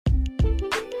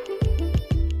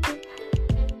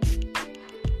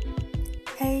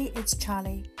it's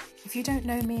Charlie. If you don't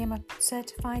know me, I'm a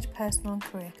certified personal and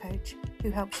career coach who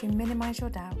helps you minimise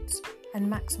your doubts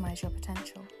and maximise your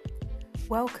potential.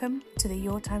 Welcome to the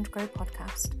Your Time to Grow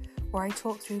podcast, where I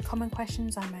talk through common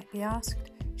questions I might be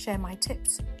asked, share my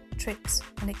tips, tricks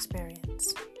and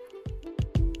experience.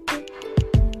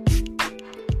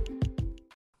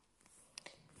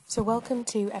 So welcome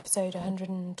to episode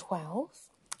 112,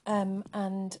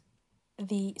 and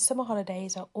the summer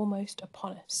holidays are almost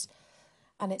upon us,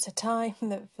 and it's a time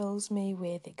that fills me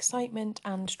with excitement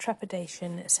and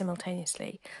trepidation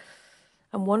simultaneously.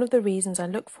 And one of the reasons I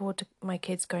look forward to my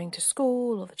kids going to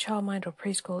school or the childminder or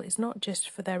preschool is not just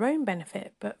for their own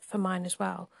benefit, but for mine as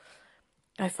well.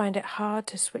 I find it hard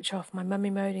to switch off my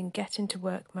mummy mode and get into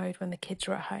work mode when the kids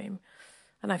are at home.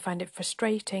 And I find it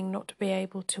frustrating not to be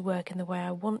able to work in the way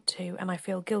I want to, and I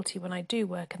feel guilty when I do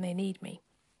work and they need me.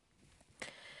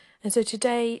 And so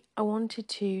today I wanted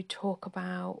to talk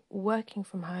about working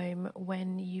from home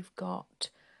when you've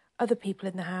got other people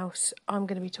in the house. I'm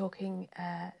going to be talking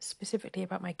specifically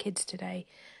about my kids today,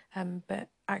 but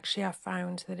actually I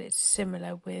found that it's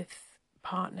similar with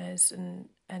partners and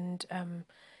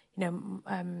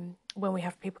when we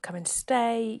have people come and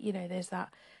stay, there's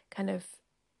that kind of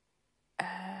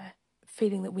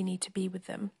feeling that we need to be with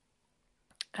them,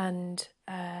 and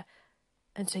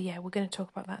so we're going to talk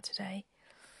about that today.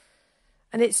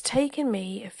 And it's taken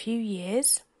me a few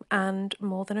years and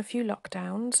more than a few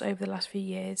lockdowns over the last few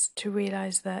years to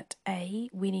realise that A,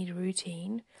 we need a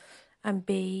routine, and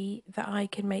B, that I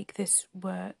can make this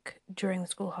work during the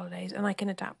school holidays and I can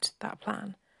adapt that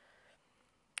plan.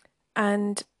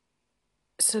 And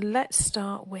so let's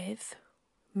start with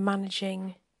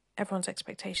managing everyone's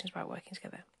expectations about working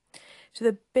together. So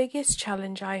the biggest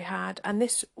challenge I had, and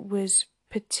this was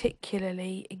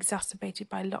particularly exacerbated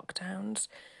by lockdowns,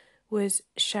 was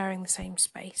sharing the same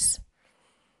space.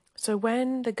 So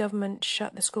when the government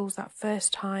shut the schools that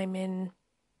first time in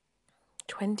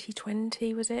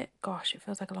 2020, was it? Gosh, it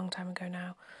feels like a long time ago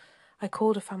now. I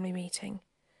called a family meeting.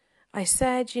 I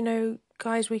said,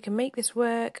 guys, we can make this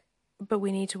work, but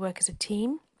we need to work as a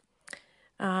team.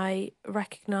 I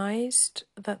recognised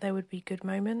that there would be good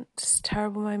moments,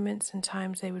 terrible moments, and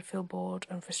times they would feel bored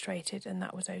and frustrated, and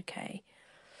that was okay.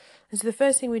 And so the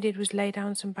first thing we did was lay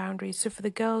down some boundaries. So for the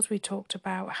girls, we talked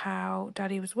about how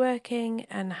Daddy was working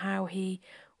and how he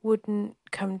wouldn't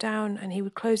come down and he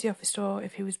would close the office door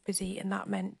if he was busy, and that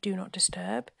meant do not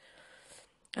disturb.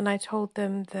 And I told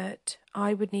them that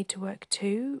I would need to work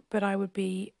too, but I would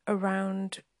be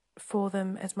around for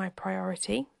them as my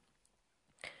priority.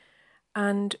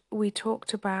 And we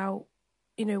talked about,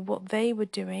 what they were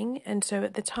doing. And so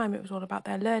at the time it was all about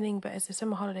their learning, but as the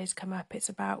summer holidays come up, it's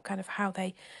about kind of how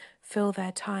they fill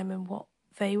their time and what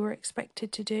they were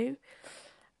expected to do.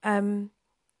 And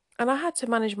I had to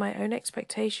manage my own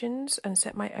expectations and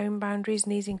set my own boundaries,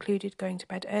 and these included going to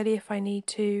bed early if I need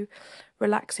to,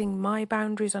 relaxing my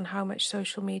boundaries on how much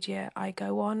social media I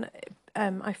go on.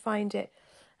 I find it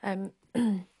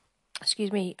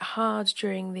hard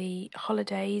during the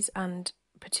holidays and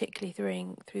particularly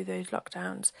through those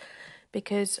lockdowns,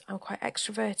 because I'm quite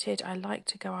extroverted. I like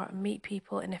to go out and meet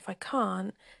people, and if I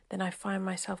can't, then I find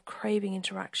myself craving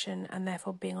interaction and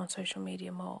therefore being on social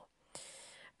media more.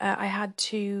 I had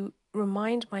to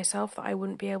remind myself that I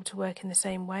wouldn't be able to work in the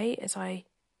same way as I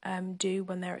do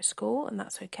when they're at school, and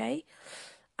that's okay.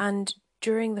 And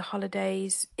during the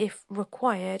holidays, if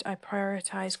required, I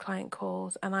prioritise client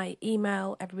calls and I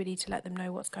email everybody to let them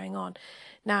know what's going on.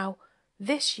 Now,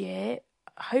 this year,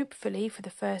 hopefully for the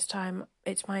first time,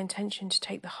 it's my intention to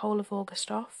take the whole of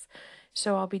August off.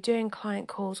 So I'll be doing client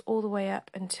calls all the way up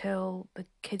until the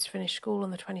kids finish school on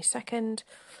the 22nd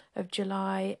of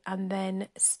July, and then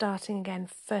starting again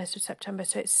 1st of September.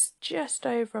 So it's just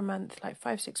over a month, like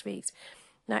 5-6 weeks.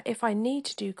 Now, if I need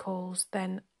to do calls,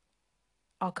 then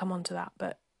I'll come on to that,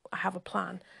 but I have a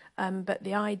plan. But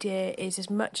the idea is, as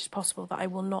much as possible, that I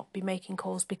will not be making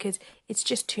calls because it's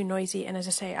just too noisy. And as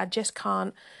I say, I just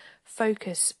can't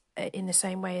focus in the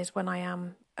same way as when I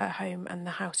am at home and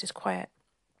the house is quiet.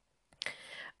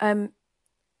 And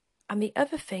the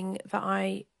other thing that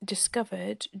I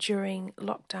discovered during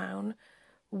lockdown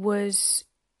was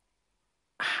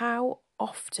how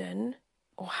often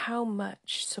or how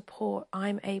much support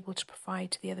I'm able to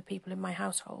provide to the other people in my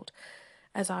household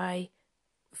as I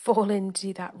fall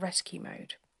into that rescue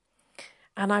mode.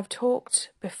 And I've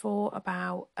talked before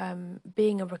about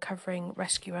being a recovering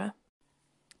rescuer,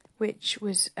 which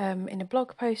was in a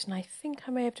blog post, and I think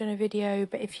I may have done a video,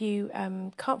 but if you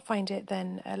can't find it,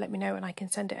 then let me know and I can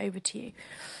send it over to you.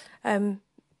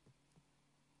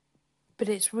 But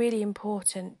it's really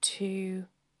important to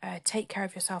take care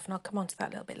of yourself, and I'll come on to that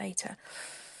a little bit later.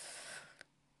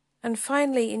 And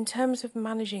finally, in terms of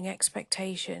managing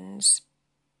expectations,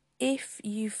 if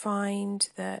you find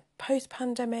that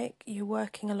post-pandemic you're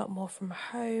working a lot more from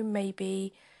home,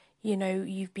 maybe,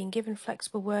 you've been given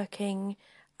flexible working,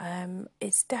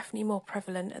 it's definitely more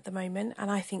prevalent at the moment,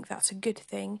 and I think that's a good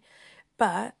thing.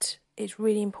 But it's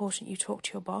really important you talk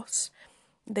to your boss,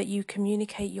 that you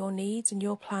communicate your needs and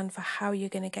your plan for how you're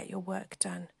going to get your work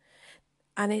done.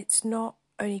 And it's not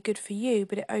only good for you,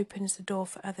 but it opens the door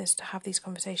for others to have these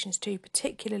conversations too,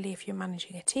 particularly if you're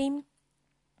managing a team.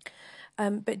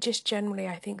 But just generally,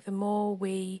 I think the more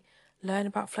we learn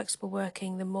about flexible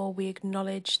working, the more we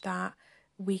acknowledge that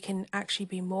we can actually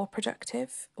be more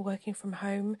productive working from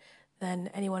home than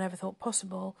anyone ever thought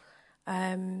possible,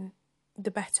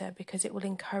 the better, because it will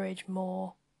encourage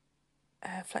more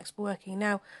flexible working.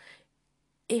 Now,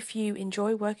 if you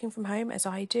enjoy working from home, as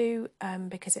I do,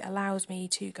 because it allows me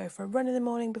to go for a run in the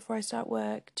morning before I start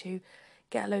work, to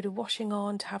get a load of washing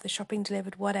on, to have the shopping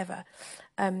delivered, whatever,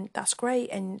 that's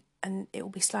great, and it will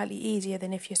be slightly easier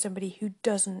than if you're somebody who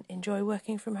doesn't enjoy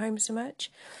working from home so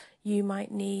much. You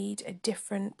might need a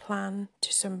different plan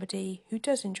to somebody who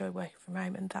does enjoy working from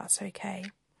home, and that's okay.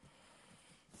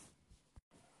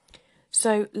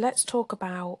 So let's talk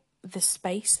about the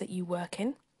space that you work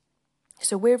in.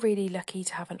 So we're really lucky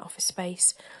to have an office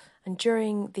space, and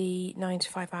during the 9 to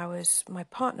 5 hours my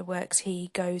partner works, he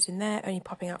goes in there only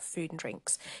popping out food and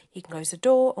drinks. He can close the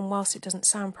door, and whilst it doesn't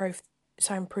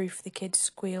soundproof the kids'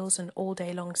 squeals and all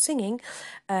day long singing,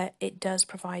 it does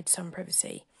provide some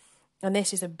privacy. And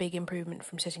this is a big improvement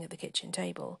from sitting at the kitchen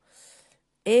table.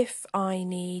 If I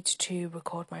need to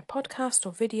record my podcast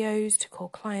or videos, to call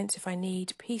clients, if I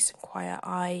need peace and quiet,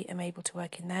 I am able to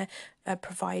work in there,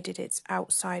 provided it's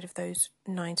outside of those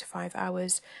 9 to 5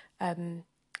 hours.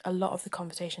 A lot of the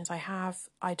conversations I have,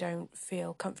 I don't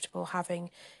feel comfortable having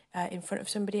in front of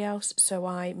somebody else, so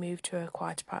I move to a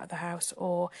quieter part of the house,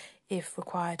 or if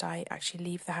required, I actually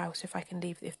leave the house. If I can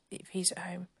leave, if he's at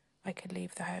home, I could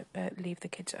leave the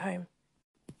kids at home.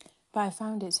 But I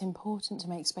found it's important to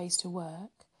make space to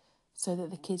work so that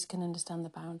the kids can understand the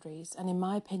boundaries. And in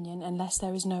my opinion, unless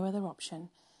there is no other option,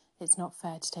 it's not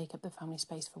fair to take up the family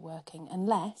space for working,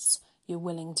 unless you're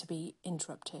willing to be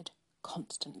interrupted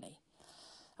constantly.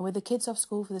 And with the kids off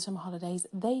school for the summer holidays,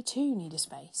 they too need a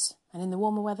space. And in the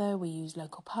warmer weather, we use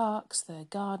local parks, the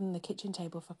garden, the kitchen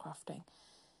table for crafting.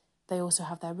 They also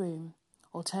have their room.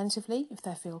 Alternatively, if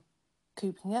they're feeling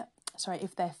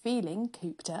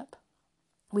cooped up,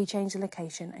 we change the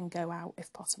location and go out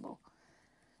if possible.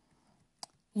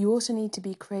 You also need to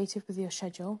be creative with your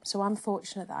schedule. So I'm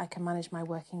fortunate that I can manage my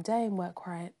working day and work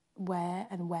where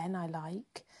and when I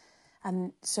like.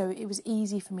 And so it was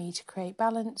easy for me to create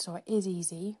balance, or it is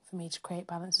easy for me to create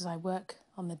balance as I work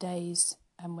on the days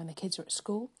and when the kids are at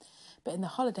school. But in the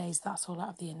holidays, that's all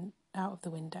out of the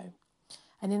window.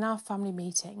 And in our family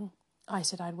meeting, I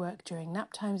said I'd work during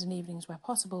nap times and evenings where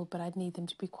possible, but I'd need them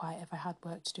to be quiet if I had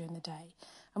work to do in the day.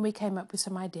 And we came up with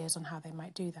some ideas on how they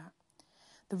might do that.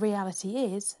 The reality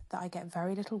is that I get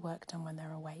very little work done when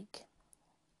they're awake.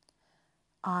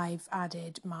 I've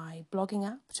added my blogging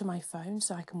app to my phone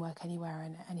so I can work anywhere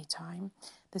and at any time.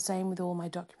 The same with all my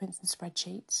documents and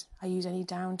spreadsheets. I use any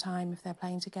downtime if they're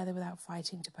playing together without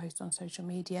fighting to post on social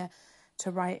media,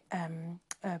 to write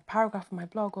a paragraph on my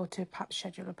blog, or to perhaps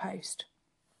schedule a post.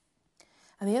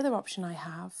 And the other option I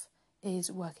have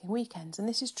is working weekends. And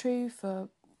this is true for,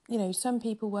 some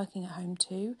people working at home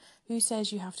too. Who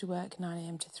says you have to work 9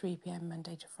 a.m. to 3 p.m.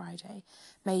 Monday to Friday?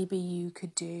 Maybe you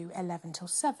could do 11 till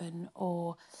 7,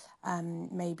 or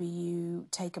maybe you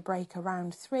take a break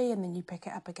around 3 and then you pick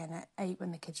it up again at 8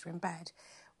 when the kids are in bed.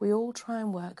 We all try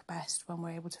and work best when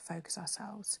we're able to focus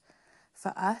ourselves.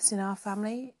 For us, in our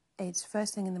family, it's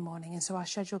first thing in the morning, and so our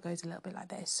schedule goes a little bit like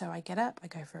this. So I get up, I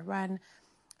go for a run,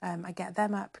 I get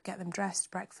them up, get them dressed,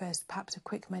 breakfast, perhaps a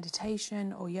quick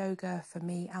meditation or yoga for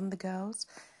me and the girls.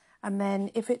 And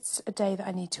then if it's a day that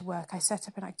I need to work, I set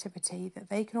up an activity that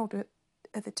they can all do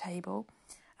at the table,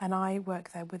 and I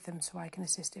work there with them so I can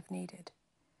assist if needed.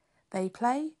 They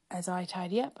play as I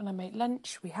tidy up and I make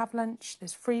lunch. We have lunch,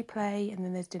 there's free play, and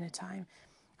then there's dinner time.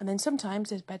 And then sometimes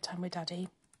there's bedtime with Daddy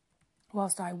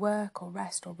whilst I work or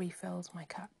rest or refills my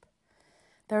cup.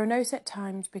 There are no set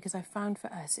times because I found for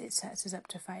us it sets us up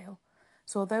to fail.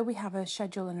 So although we have a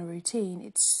schedule and a routine,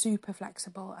 it's super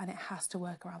flexible and it has to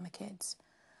work around the kids.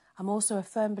 I'm also a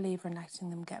firm believer in letting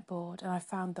them get bored, and I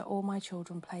found that all my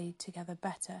children play together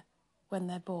better when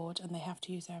they're bored and they have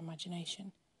to use their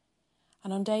imagination.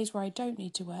 And on days where I don't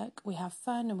need to work, we have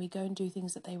fun and we go and do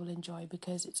things that they will enjoy,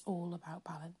 because it's all about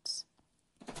balance.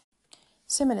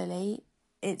 Similarly,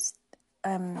 it's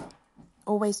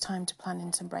always time to plan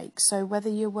in some breaks. So whoever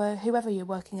you're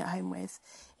working at home with,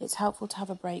 it's helpful to have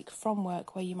a break from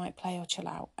work where you might play or chill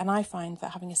out. And I find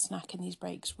that having a snack in these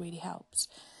breaks really helps.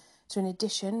 So in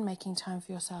addition, making time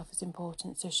for yourself is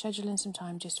important. So scheduling some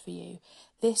time just for you.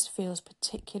 This feels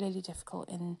particularly difficult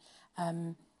in,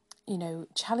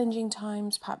 challenging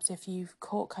times, perhaps if you've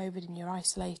caught COVID and you're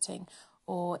isolating,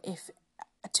 or if,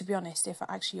 to be honest, if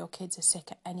actually your kids are sick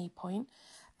at any point.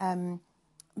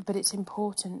 But it's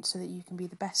important so that you can be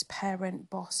the best parent,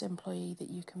 boss, employee that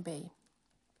you can be.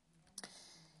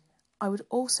 I would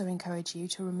also encourage you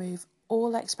to remove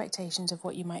all expectations of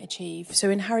what you might achieve. So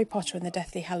in Harry Potter and the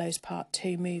Deathly Hallows Part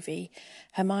 2 movie,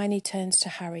 Hermione turns to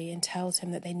Harry and tells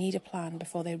him that they need a plan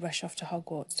before they rush off to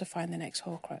Hogwarts to find the next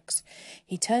Horcrux.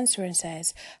 He turns to her and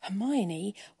says,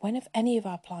 "Hermione, when have any of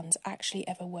our plans actually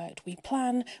ever worked? We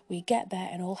plan, we get there,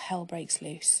 and all hell breaks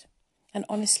loose." And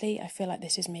honestly, I feel like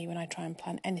this is me when I try and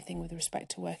plan anything with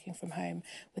respect to working from home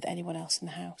with anyone else in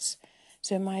the house.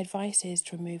 So my advice is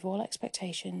to remove all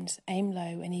expectations, aim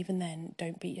low, and even then,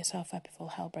 don't beat yourself up if all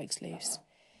hell breaks loose.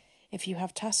 If you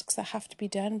have tasks that have to be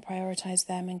done, prioritise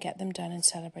them and get them done and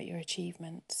celebrate your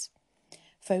achievements.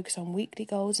 Focus on weekly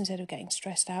goals instead of getting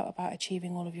stressed out about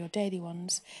achieving all of your daily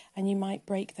ones, and you might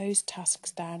break those tasks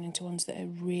down into ones that are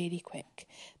really quick,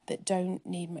 that don't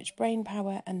need much brain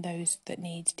power, and those that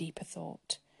need deeper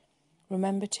thought.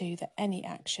 Remember too that any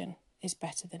action is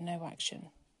better than no action.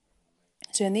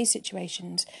 So in these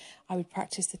situations, I would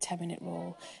practice the 10-minute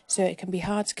rule. So it can be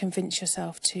hard to convince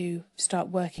yourself to start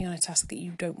working on a task that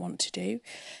you don't want to do.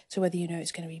 So whether you know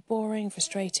it's going to be boring,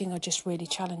 frustrating, or just really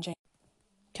challenging,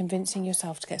 convincing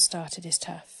yourself to get started is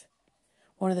tough.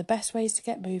 One of the best ways to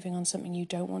get moving on something you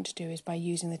don't want to do is by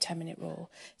using the 10-minute rule.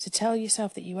 So tell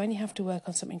yourself that you only have to work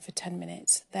on something for 10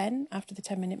 minutes. Then, after the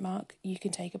 10-minute mark, you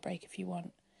can take a break if you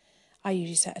want. I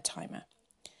usually set a timer.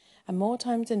 And more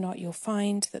times than not, you'll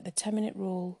find that the 10-minute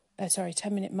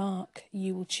mark,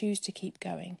 you will choose to keep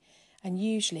going. And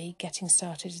usually getting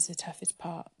started is the toughest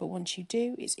part. But once you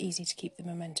do, it's easy to keep the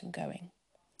momentum going.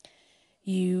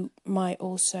 You might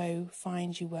also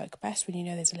find you work best when you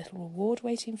know there's a little reward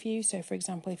waiting for you. So, for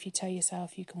example, if you tell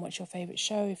yourself you can watch your favourite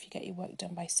show if you get your work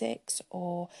done by 6,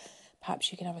 or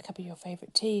perhaps you can have a cup of your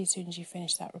favourite tea as soon as you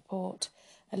finish that report,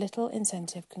 a little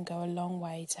incentive can go a long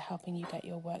way to helping you get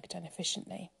your work done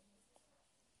efficiently.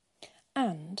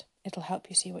 And it'll help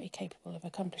you see what you're capable of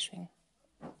accomplishing.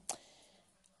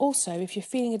 Also, if you're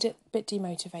feeling a bit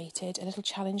demotivated, a little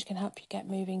challenge can help you get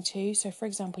moving too. So, for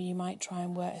example, you might try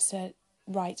and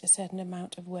write a certain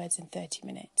amount of words in 30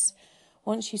 minutes.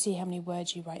 Once you see how many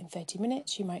words you write in 30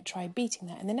 minutes, you might try beating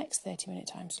that in the next 30-minute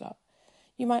time slot.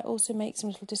 You might also make some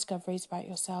little discoveries about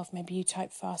yourself. Maybe you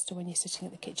type faster when you're sitting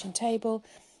at the kitchen table,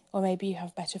 or maybe you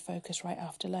have better focus right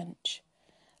after lunch.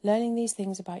 Learning these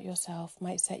things about yourself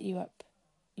might set you up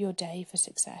your day for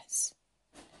success.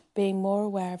 Being more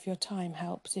aware of your time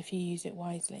helps if you use it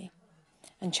wisely.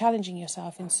 And challenging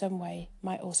yourself in some way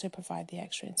might also provide the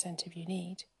extra incentive you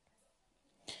need.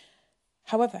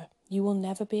 However, you will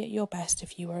never be at your best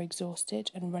if you are exhausted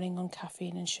and running on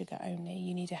caffeine and sugar only.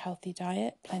 You need a healthy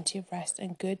diet, plenty of rest,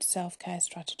 and good self-care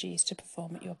strategies to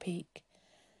perform at your peak.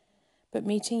 But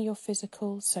meeting your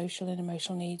physical, social, and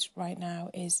emotional needs right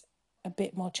now is a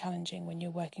bit more challenging when you're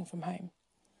working from home.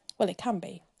 Well, it can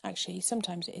be, actually.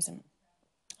 Sometimes it isn't.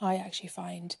 I actually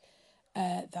find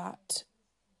that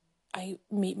I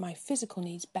meet my physical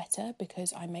needs better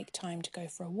because I make time to go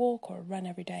for a walk or a run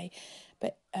every day.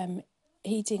 But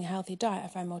eating a healthy diet I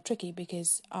find more tricky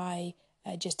because I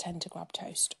just tend to grab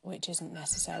toast, which isn't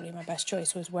necessarily my best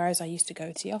choice. Whereas I used to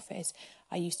go to the office,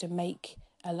 I used to make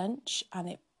a lunch and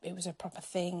it was a proper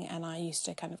thing, and I used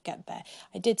to kind of get there.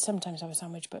 I did sometimes have a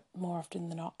sandwich, but more often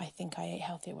than not, I think I ate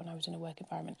healthier when I was in a work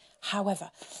environment. However,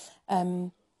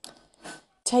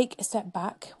 take a step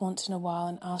back once in a while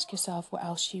and ask yourself what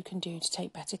else you can do to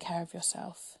take better care of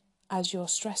yourself. As your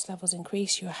stress levels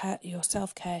increase, your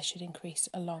self-care should increase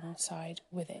alongside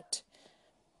with it.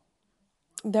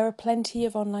 There are plenty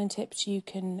of online tips you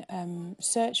can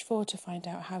search for to find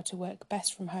out how to work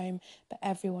best from home, but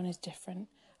everyone is different,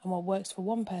 and what works for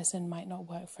one person might not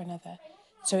work for another.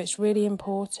 So it's really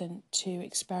important to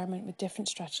experiment with different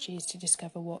strategies to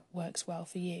discover what works well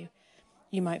for you.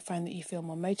 You might find that you feel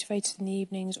more motivated in the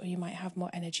evenings, or you might have more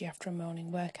energy after a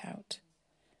morning workout.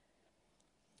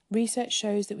 Research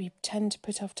shows that we tend to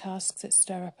put off tasks that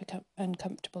stir up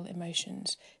uncomfortable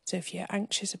emotions. So if you're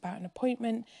anxious about an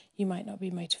appointment, you might not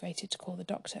be motivated to call the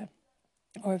doctor.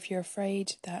 Or if you're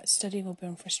afraid that studying will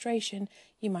bring frustration,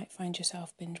 you might find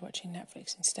yourself binge watching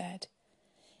Netflix instead.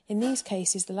 In these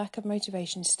cases, the lack of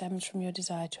motivation stems from your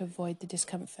desire to avoid the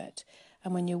discomfort,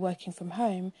 and when you're working from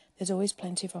home, there's always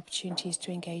plenty of opportunities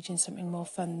to engage in something more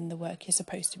fun than the work you're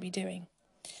supposed to be doing.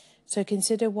 So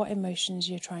consider what emotions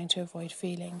you're trying to avoid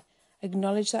feeling.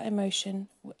 Acknowledge that emotion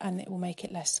and it will make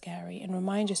it less scary, and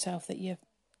remind yourself that you're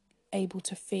able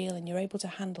to feel and you're able to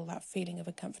handle that feeling of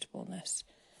uncomfortableness.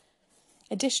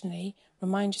 Additionally,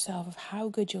 remind yourself of how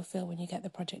good you'll feel when you get the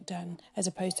project done, as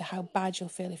opposed to how bad you'll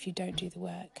feel if you don't do the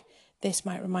work. This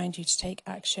might remind you to take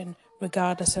action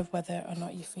regardless of whether or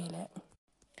not you feel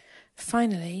it.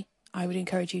 Finally, I would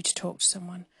encourage you to talk to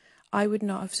someone. I would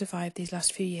not have survived these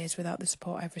last few years without the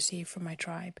support I've received from my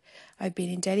tribe. I've been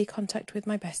in daily contact with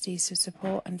my besties to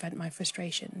support and vent my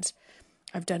frustrations.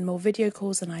 I've done more video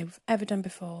calls than I've ever done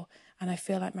before, and I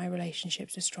feel like my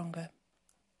relationships are stronger.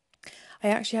 I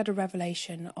actually had a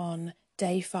revelation on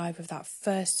day 5 of that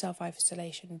first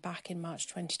self-isolation back in March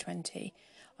 2020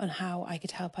 on how I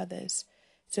could help others.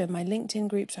 So in my LinkedIn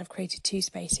groups, I've created 2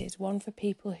 spaces, one for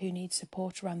people who need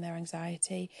support around their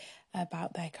anxiety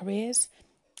about their careers,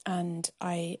 and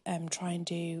I try and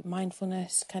do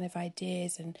mindfulness kind of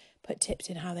ideas and put tips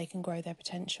in how they can grow their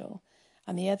potential.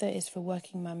 And the other is for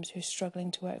working mums who are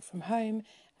struggling to work from home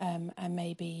and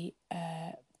maybe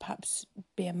perhaps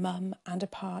be a mum and a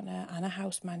partner and a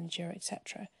house manager,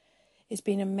 etc. It's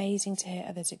been amazing to hear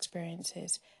others'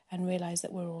 experiences and realise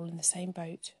that we're all in the same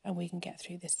boat and we can get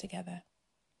through this together.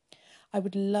 I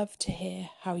would love to hear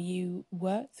how you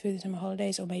work through the summer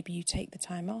holidays, or maybe you take the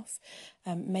time off.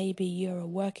 Maybe you're a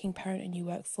working parent and you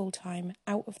work full-time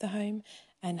out of the home,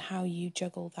 and how you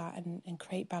juggle that and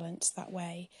create balance that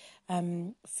way.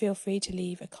 Feel free to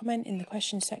leave a comment in the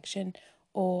questions section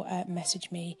or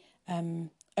message me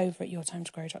over at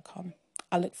yourtimetogrow.com.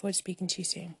 I look forward to speaking to you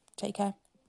soon. Take care.